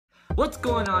What's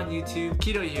going on YouTube?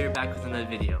 Kido here, back with another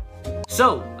video.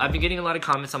 So, I've been getting a lot of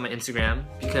comments on my Instagram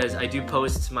because I do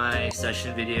post my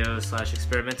session videos /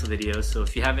 experimental videos. So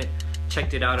if you haven't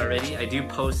checked it out already, I do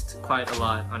post quite a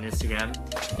lot on Instagram,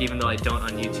 even though I don't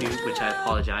on YouTube, which I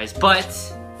apologize. But,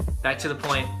 back to the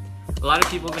point, a lot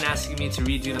of people have been asking me to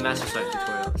redo the Master Swipe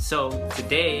tutorial. So,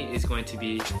 today is going to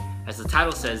be, as the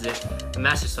title says it, a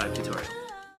Master Swipe tutorial.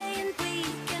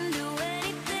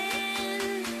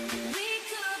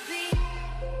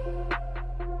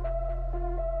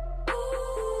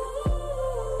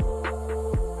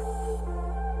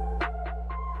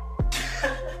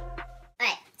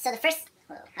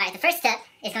 The first step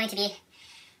is going to be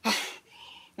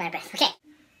my breath. Okay.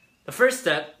 The first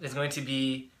step is going to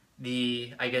be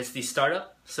the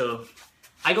startup. So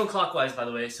I go clockwise, by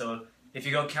the way, so if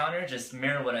you go counter, just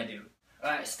mirror what I do.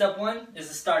 Alright, step one is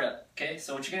the startup. Okay,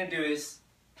 so what you're gonna do is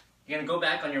you're gonna go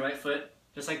back on your right foot,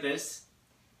 just like this,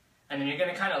 and then you're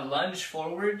gonna kind of lunge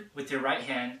forward with your right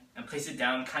hand and place it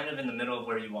down kind of in the middle of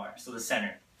where you are, so the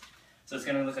center. So it's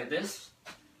gonna look like this,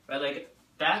 right leg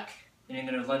back, and you're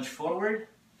gonna lunge forward,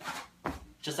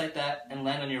 just like that, and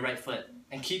land on your right foot.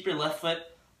 And keep your left foot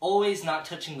always not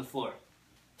touching the floor.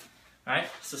 Alright,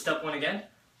 so step one again,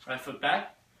 right foot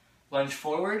back, lunge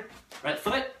forward, right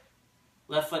foot,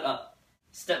 left foot up.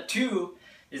 Step two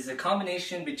is the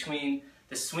combination between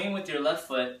the swing with your left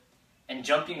foot and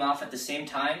jumping off at the same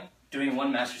time, doing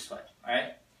one master swipe.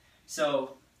 Alright,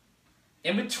 so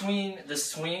in between the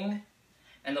swing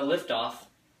and the lift off,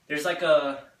 there's like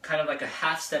a kind of like a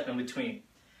half step in between.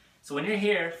 So when you're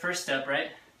here, first step,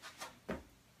 right?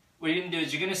 What you're gonna do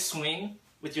is you're gonna swing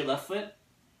with your left foot,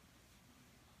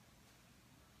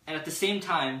 and at the same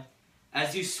time,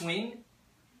 as you swing,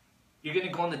 you're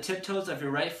gonna go on the tiptoes of your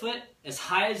right foot as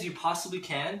high as you possibly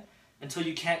can until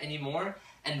you can't anymore,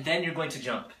 and then you're going to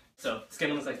jump. So it's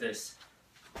gonna look like this.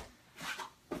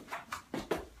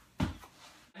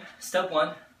 Step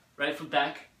one, right foot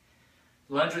back,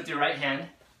 lunge with your right hand,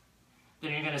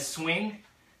 then you're gonna swing.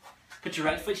 Put your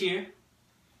right foot here,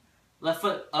 left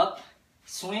foot up,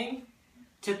 swing,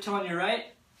 tiptoe on your right,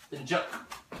 then jump.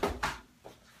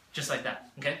 Just like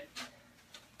that, okay?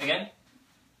 Again,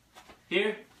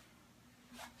 here,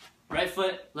 right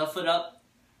foot, left foot up,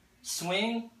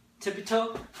 swing,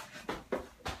 tippy-toe,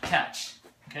 catch,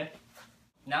 okay?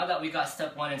 Now that we got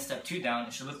step one and step two down,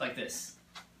 it should look like this.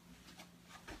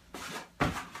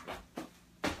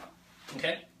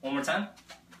 Okay, one more time.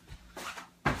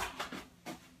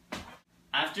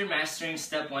 After mastering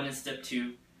step one and step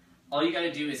two, all you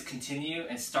gotta do is continue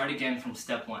and start again from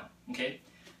step one, okay?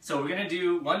 So we're gonna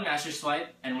do one master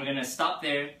swipe, and we're gonna stop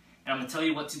there, and I'm gonna tell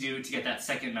you what to do to get that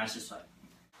second master swipe.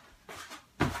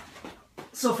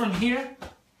 So from here,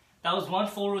 that was one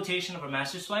full rotation of a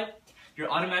master swipe. You're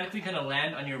automatically gonna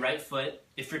land on your right foot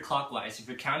if you're clockwise. If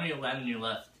you're counter, you'll land on your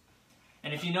left.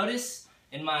 And if you notice,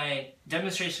 in my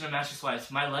demonstration of master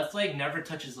swipes, my left leg never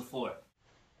touches the floor.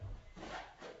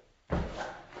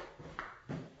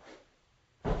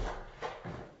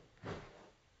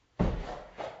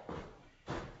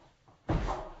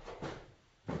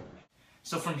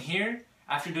 So from here,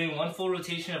 after doing one full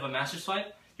rotation of a master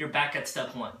swipe, you're back at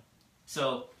step one.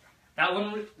 So that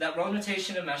one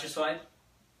rotation of master swipe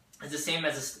is the same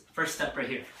as the first step right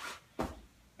here.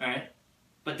 Alright?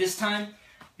 But this time,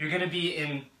 you're going to be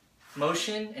in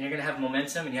motion and you're going to have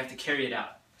momentum and you have to carry it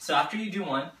out. So after you do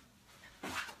one,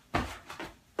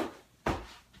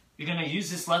 you're going to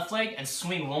use this left leg and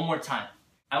swing one more time.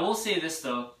 I will say this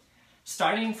though,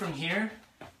 starting from here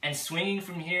and swinging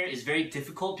from here is very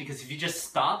difficult because if you just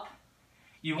stop,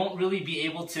 you won't really be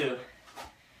able to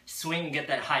swing and get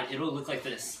that height. It'll look like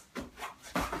this.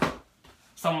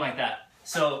 Something like that.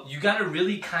 So you gotta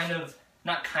really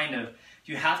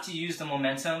you have to use the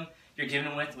momentum you're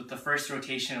given with the first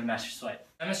rotation of master swipe.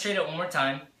 Demonstrate it one more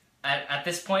time. At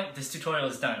this point, this tutorial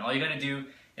is done. All you gotta do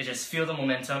is just feel the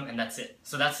momentum and that's it.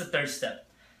 So that's the third step.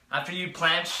 After you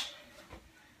planche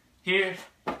here,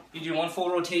 you do one full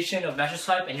rotation of master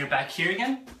swipe and you're back here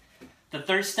again. The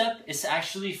third step is to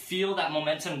actually feel that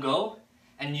momentum go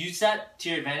and use that to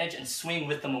your advantage and swing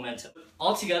with the momentum.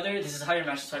 Altogether, this is how your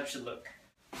master swipe should look.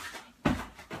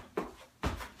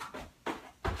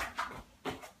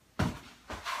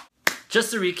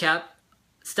 Just to recap,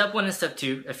 step one and step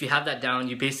two, if you have that down,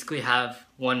 you basically have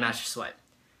one master swipe.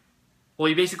 Well,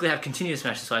 you basically have continuous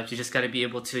master swipes. You just got to be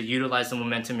able to utilize the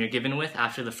momentum you're given with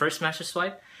after the first master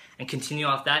swipe and continue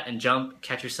off that and jump,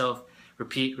 catch yourself,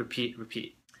 repeat, repeat,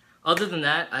 repeat. Other than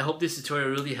that, I hope this tutorial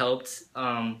really helped.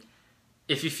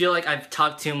 If you feel like I've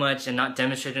talked too much and not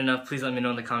demonstrated enough, please let me know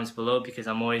in the comments below because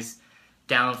I'm always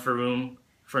down for room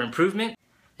for improvement.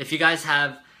 If you guys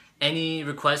have Any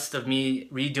requests of me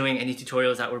redoing any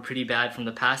tutorials that were pretty bad from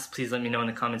the past, please let me know in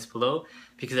the comments below,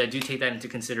 because I do take that into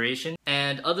consideration.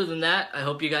 And other than that, I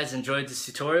hope you guys enjoyed this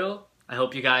tutorial. I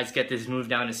hope you guys get this move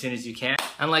down as soon as you can.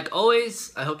 And like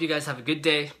always, I hope you guys have a good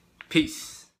day.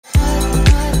 Peace.